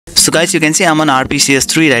So guys, you can see I'm on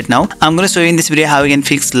RPCS3 right now. I'm going to show you in this video how we can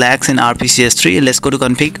fix lags in RPCS3. Let's go to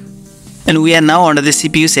config. And we are now under the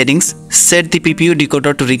CPU settings. Set the PPU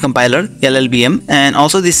decoder to recompiler LLVM, and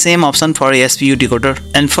also the same option for SPU decoder.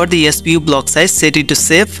 And for the SPU block size, set it to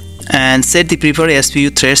safe and set the prefer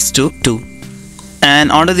SPU threads to 2.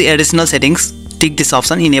 And under the additional settings, tick this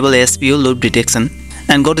option, enable SPU loop detection,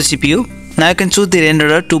 and go to CPU. Now you can choose the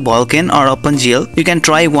renderer to Vulkan or OpenGL. You can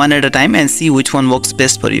try one at a time and see which one works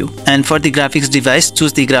best for you. And for the graphics device,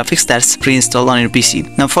 choose the graphics that's pre-installed on your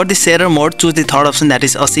PC. Now for the shader mode, choose the third option, that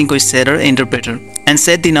is async with shader interpreter, and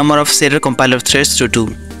set the number of shader compiler threads to 2.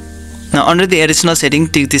 Now under the additional setting,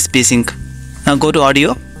 tick this psync. Now go to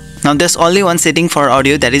audio. Now there's only one setting for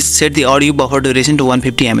audio, that is set the audio buffer duration to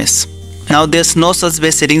 150 ms. Now there's no such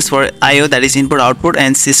base settings for I/O, that is input output,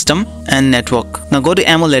 and system and network. Now go to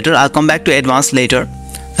emulator. I'll come back to advanced later.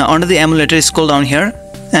 Now under the emulator, scroll down here,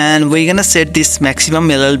 and we're gonna set this maximum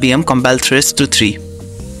LLVM compile threads to 3.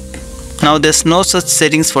 Now there's no such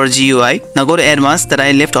settings for GUI. Now go to advanced that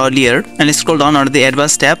I left earlier and scroll down under the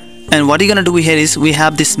advanced tab. And what you're gonna do here is we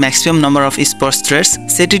have this maximum number of sparse threads.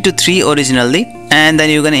 Set it to 3 originally, and then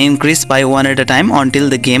you're gonna increase by 1 at a time until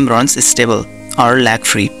the game runs stable or lag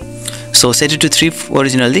free. So set it to 3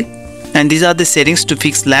 originally, and these are the settings to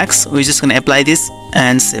fix lags. We're just gonna apply this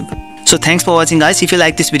and save. So thanks for watching guys. If you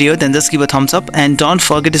like this video, then just give a thumbs up and don't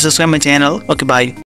forget to subscribe my channel. Okay, bye.